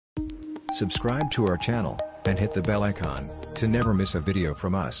Subscribe to our channel, and hit the bell icon, to never miss a video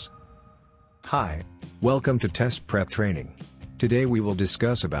from us. Hi. Welcome to Test Prep Training. Today we will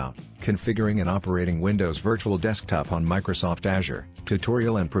discuss about configuring and operating Windows Virtual Desktop on Microsoft Azure,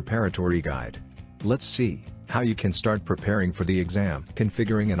 tutorial and preparatory guide. Let's see how you can start preparing for the exam.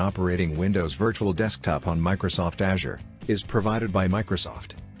 Configuring and operating Windows Virtual Desktop on Microsoft Azure is provided by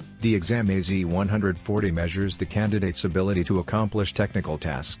Microsoft. The exam AZ-140 measures the candidate's ability to accomplish technical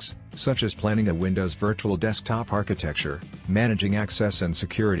tasks, such as planning a Windows Virtual Desktop architecture, managing access and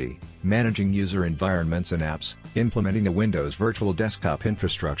security, managing user environments and apps, implementing a Windows Virtual Desktop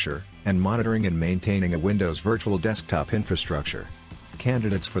infrastructure, and monitoring and maintaining a Windows Virtual Desktop infrastructure.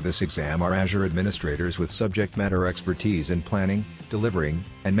 Candidates for this exam are Azure administrators with subject matter expertise in planning, delivering,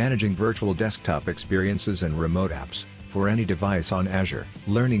 and managing virtual desktop experiences and remote apps for any device on Azure.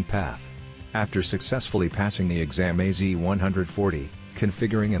 Learning path. After successfully passing the exam AZ-140,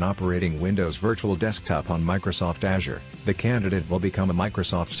 configuring and operating Windows Virtual Desktop on Microsoft Azure, the candidate will become a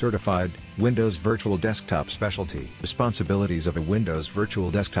Microsoft Certified Windows Virtual Desktop Specialty. Responsibilities of a Windows Virtual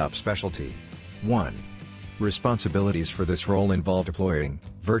Desktop Specialty. 1. Responsibilities for this role involve deploying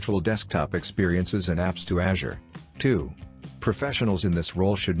virtual desktop experiences and apps to Azure. 2. Professionals in this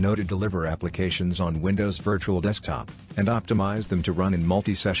role should know to deliver applications on Windows Virtual Desktop, and optimize them to run in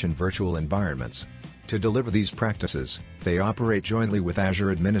multi-session virtual environments. To deliver these practices, they operate jointly with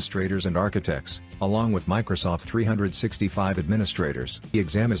Azure administrators and architects, along with Microsoft 365 administrators. The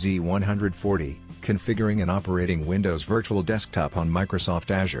exam is AZ-140, configuring and operating Windows Virtual Desktop on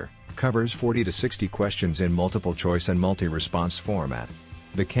Microsoft Azure, covers 40 to 60 questions in multiple choice and multi-response format.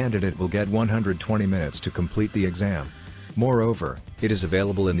 The candidate will get 120 minutes to complete the exam. Moreover, it is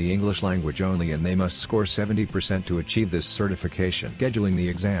available in the English language only and they must score 70% to achieve this certification. Scheduling the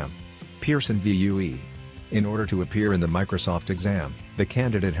exam. Pearson VUE. In order to appear in the Microsoft exam, the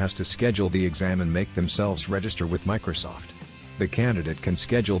candidate has to schedule the exam and make themselves register with Microsoft. The candidate can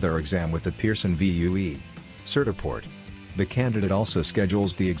schedule their exam with the Pearson VUE. Certiport. The candidate also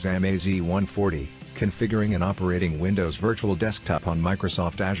schedules the exam AZ-140, configuring and operating Windows Virtual Desktop on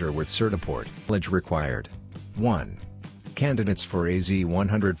Microsoft Azure with Certiport. Knowledge required. 1. Candidates for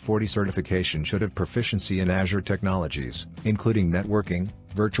AZ-140 certification should have proficiency in Azure technologies, including networking,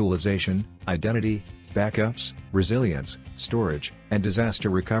 virtualization, identity, backups, resilience, storage, and disaster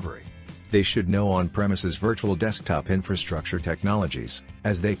recovery. They should know on-premises virtual desktop infrastructure technologies,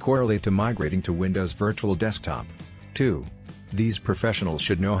 as they correlate to migrating to Windows Virtual Desktop. 2. These professionals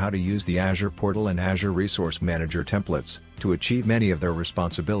should know how to use the Azure Portal and Azure Resource Manager templates to achieve many of their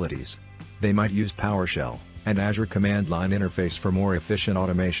responsibilities. They might use PowerShell and Azure Command Line Interface for more efficient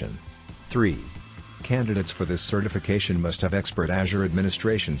automation. 3. Candidates for this certification must have expert Azure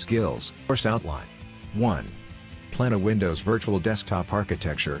administration skills. Course outline. 1. Plan a Windows Virtual Desktop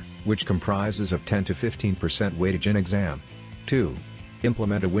architecture, which comprises of 10 to 15% weightage in exam. 2.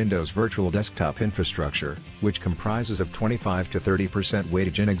 Implement a Windows Virtual Desktop infrastructure, which comprises of 25 to 30%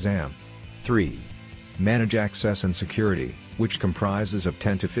 weightage in exam. 3. Manage access and security, which comprises of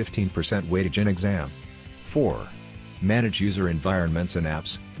 10 to 15% weightage in exam. 4. Manage user environments and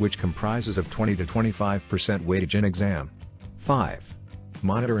apps, which comprises of 20 to 25% weightage in exam. 5.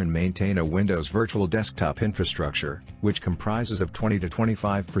 Monitor and maintain a Windows Virtual Desktop infrastructure, which comprises of 20 to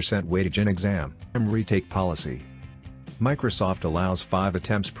 25% weightage in exam. Retake policy. Microsoft allows 5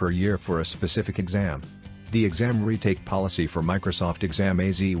 attempts per year for a specific exam. The exam retake policy for Microsoft Exam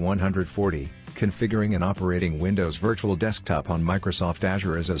AZ-140, configuring and operating Windows Virtual Desktop on Microsoft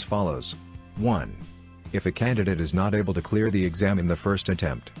Azure is as follows. 1. If a candidate is not able to clear the exam in the first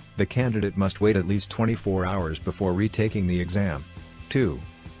attempt, the candidate must wait at least 24 hours before retaking the exam. 2.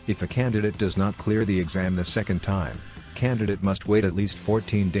 If a candidate does not clear the exam the second time, candidate must wait at least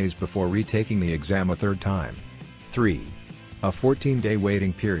 14 days before retaking the exam a third time. 3. A 14-day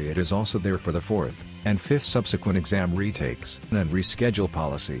waiting period is also there for the fourth and fifth subsequent exam retakes. And reschedule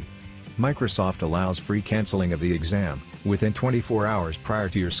policy. Microsoft allows free canceling of the exam within 24 hours prior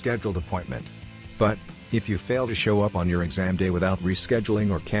to your scheduled appointment. But if you fail to show up on your exam day without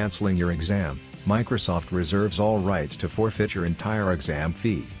rescheduling or canceling your exam, Microsoft reserves all rights to forfeit your entire exam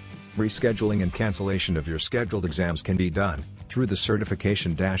fee. Rescheduling and cancellation of your scheduled exams can be done through the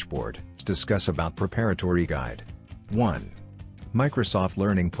certification dashboard. Let's discuss about preparatory guide. 1. Microsoft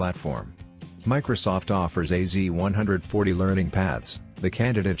Learning Platform. Microsoft offers AZ-140 learning paths. The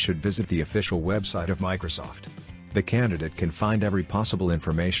candidate should visit the official website of Microsoft. The candidate can find every possible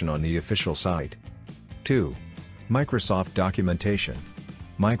information on the official site. 2. Microsoft Documentation.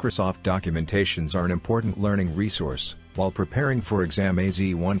 Microsoft Documentations are an important learning resource while preparing for exam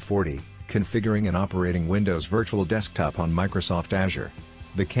AZ-140, configuring and operating Windows Virtual Desktop on Microsoft Azure.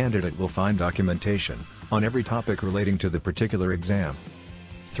 The candidate will find documentation on every topic relating to the particular exam.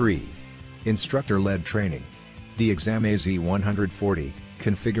 3. Instructor-led training. The exam AZ-140,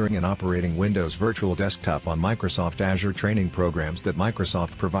 Configuring and Operating Windows Virtual Desktop on Microsoft Azure training programs that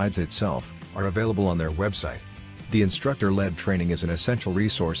Microsoft provides itself, are available on their website. The instructor-led training is an essential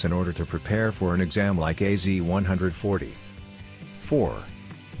resource in order to prepare for an exam like AZ-140. 4.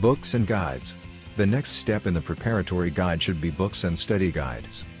 Books and guides. The next step in the preparatory guide should be books and study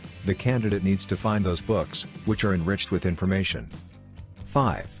guides. The candidate needs to find those books, which are enriched with information.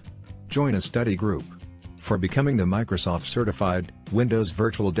 5. Join a study group. For becoming the Microsoft Certified Windows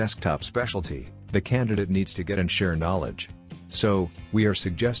Virtual Desktop Specialty, the candidate needs to get and share knowledge. So, we are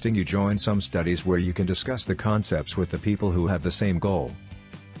suggesting you join some studies where you can discuss the concepts with the people who have the same goal.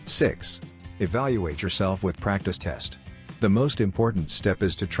 6. Evaluate yourself with practice test. The most important step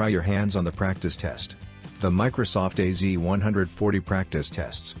is to try your hands on the practice test. The Microsoft AZ-140 practice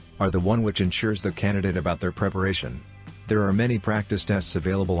tests are the one which ensures the candidate about their preparation. There are many practice tests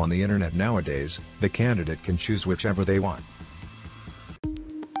available on the internet nowadays. The candidate can choose whichever they want.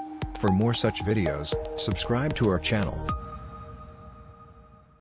 For more such videos, subscribe to our channel.